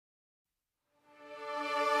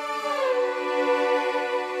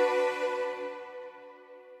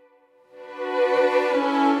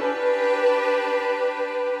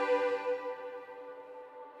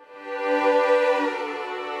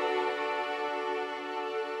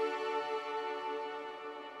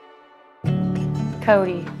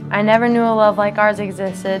Cody, I never knew a love like ours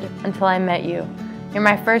existed until I met you. You're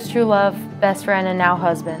my first true love, best friend, and now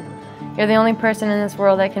husband. You're the only person in this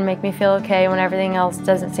world that can make me feel okay when everything else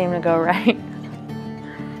doesn't seem to go right.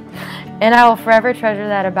 And I will forever treasure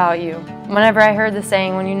that about you. Whenever I heard the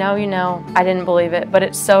saying, when you know, I didn't believe it, but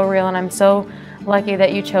it's so real and I'm so lucky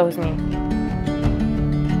that you chose me.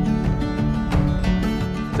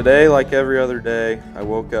 Today, like every other day, I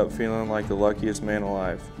woke up feeling like the luckiest man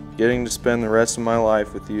alive. Getting to spend the rest of my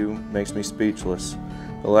life with you makes me speechless.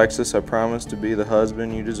 Alexis, I promise to be the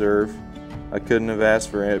husband you deserve. I couldn't have asked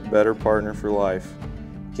for a better partner for life.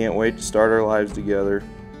 Can't wait to start our lives together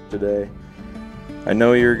today. I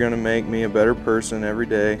know you're going to make me a better person every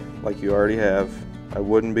day, like you already have. I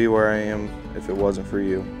wouldn't be where I am if it wasn't for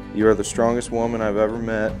you. You are the strongest woman I've ever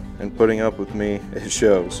met, and putting up with me, it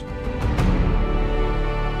shows.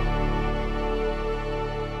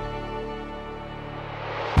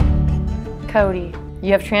 Cody,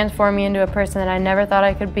 you have transformed me into a person that I never thought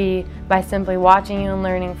I could be by simply watching you and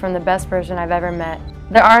learning from the best person I've ever met.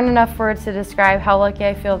 There aren't enough words to describe how lucky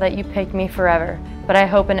I feel that you picked me forever, but I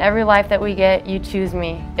hope in every life that we get, you choose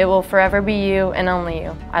me. It will forever be you and only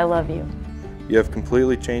you. I love you. You have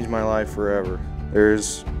completely changed my life forever.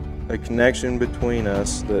 There's a connection between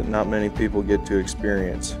us that not many people get to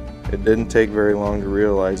experience. It didn't take very long to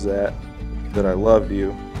realize that I loved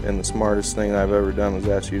you, and the smartest thing I've ever done was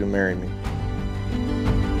ask you to marry me.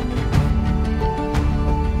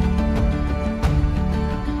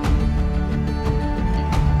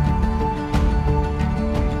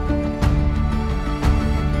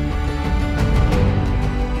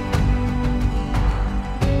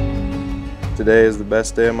 Today is the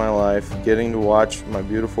best day of my life. Getting to watch my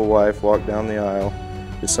beautiful wife walk down the aisle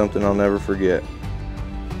is something I'll never forget.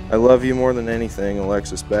 I love you more than anything,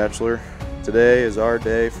 Alexis Bachelor. Today is our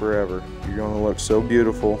day forever. You're going to look so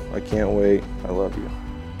beautiful. I can't wait. I love you.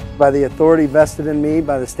 By the authority vested in me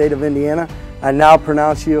by the state of Indiana, I now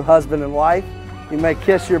pronounce you husband and wife. You may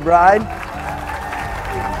kiss your bride.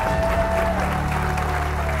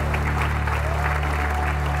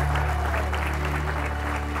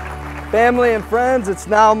 Family and friends, it's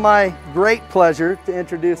now my great pleasure to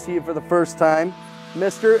introduce to you for the first time,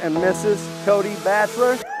 Mr. and Mrs. Cody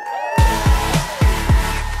Bachelor.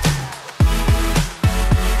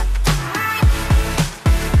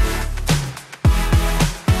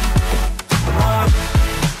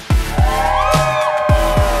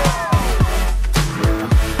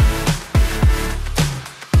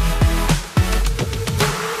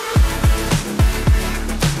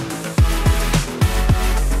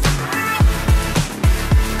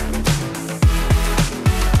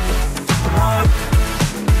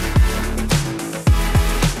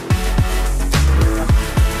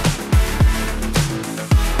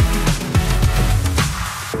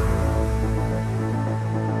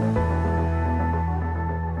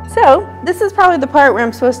 So, this is probably the part where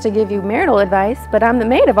I'm supposed to give you marital advice, but I'm the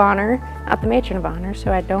maid of honor, not the matron of honor,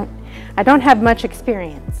 so I don't have much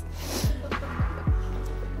experience.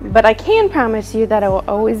 But I can promise you that I will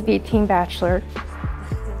always be Team Bachelor.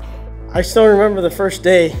 I still remember the first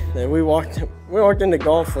day that we walked into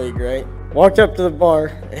Golf League, right? Walked up to the bar,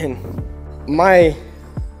 and my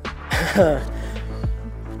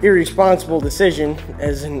irresponsible decision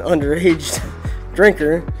as an underage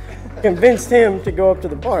drinker convinced him to go up to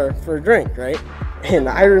the bar for a drink, right? And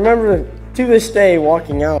I remember to this day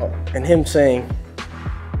walking out and him saying,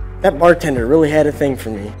 "That bartender really had a thing for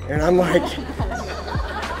me." And I'm like,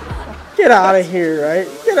 get out of here, right?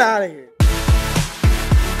 Get out of here.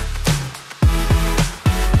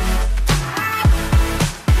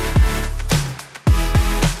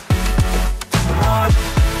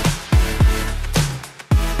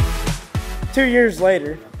 Two years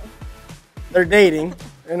later, they're dating.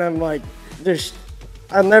 And I'm like,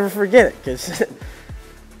 I'll never forget it, because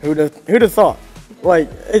who'd have thought? Like,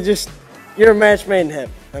 you're a match made in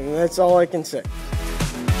heaven. I mean, that's all I can say.